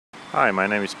Hi, my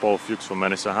name is Paul Fuchs from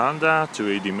Madison Honda,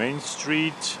 280 Main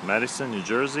Street, Madison, New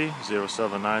Jersey,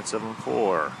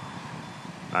 07974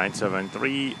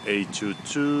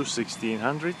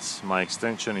 973-822-1600. My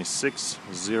extension is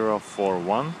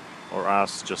 6041, or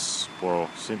ask just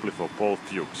simply for Paul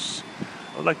Fuchs.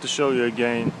 I would like to show you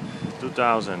again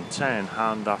 2010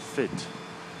 Honda Fit.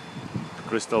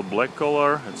 Crystal black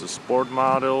color, it's a sport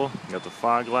model, got the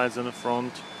fog lights in the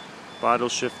front, paddle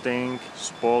shifting,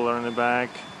 spoiler in the back,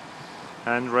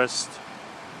 handrest,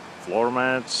 floor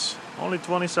mats, only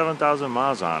 27,000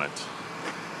 miles on it.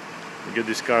 We get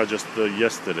this car just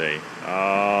yesterday.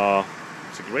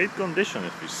 It's a great condition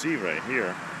if you see right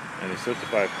here, and it's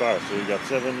certified car, so you got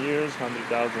 7 years,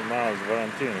 100,000 miles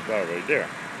warranty in the car right there.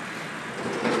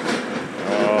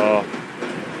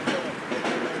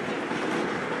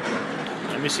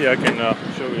 Let me see, I can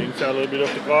show you inside a little bit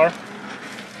of the car.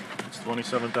 It's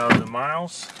 27,000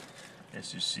 miles.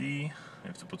 As you see, you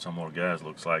have to put some more gas,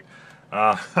 looks like.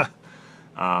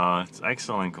 It's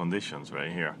excellent conditions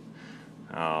right here.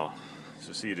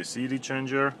 So see the CD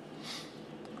changer,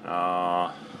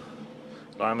 climate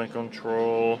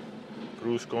control,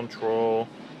 cruise control,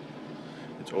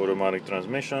 it's automatic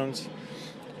transmissions,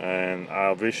 and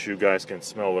I wish you guys can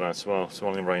smell what I'm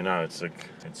smelling right now. It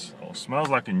smells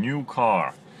like a new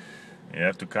car. You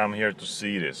have to come here to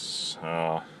see this.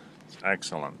 It's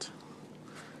excellent.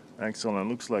 Excellent,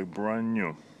 looks like brand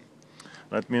new.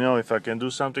 Let me know if I can do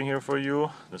something here for you.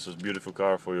 This is a beautiful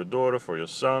car for your daughter, for your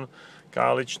son,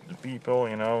 college people,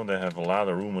 you know, they have a lot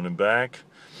of room in the back.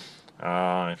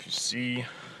 If you see,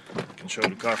 I can show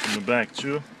the car from the back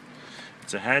too.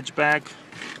 It's a hatchback.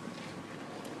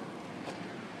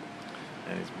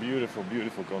 And it's beautiful,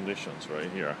 beautiful conditions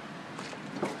right here.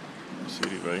 You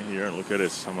see it right here, look at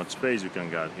this, how much space you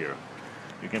can got here.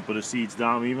 You can put the seats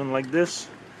down even like this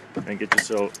and get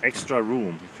yourself extra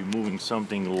room if you're moving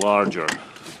something larger.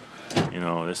 You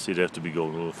know, this seat have to be go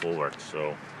a little forward,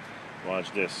 so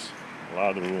watch this, a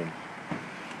lot of room.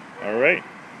 Alright,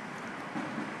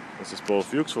 this is Paul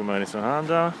Fuchs from Madison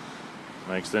Honda.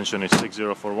 My extension is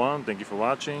 6041. Thank you for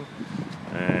watching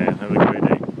and have a great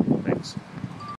day.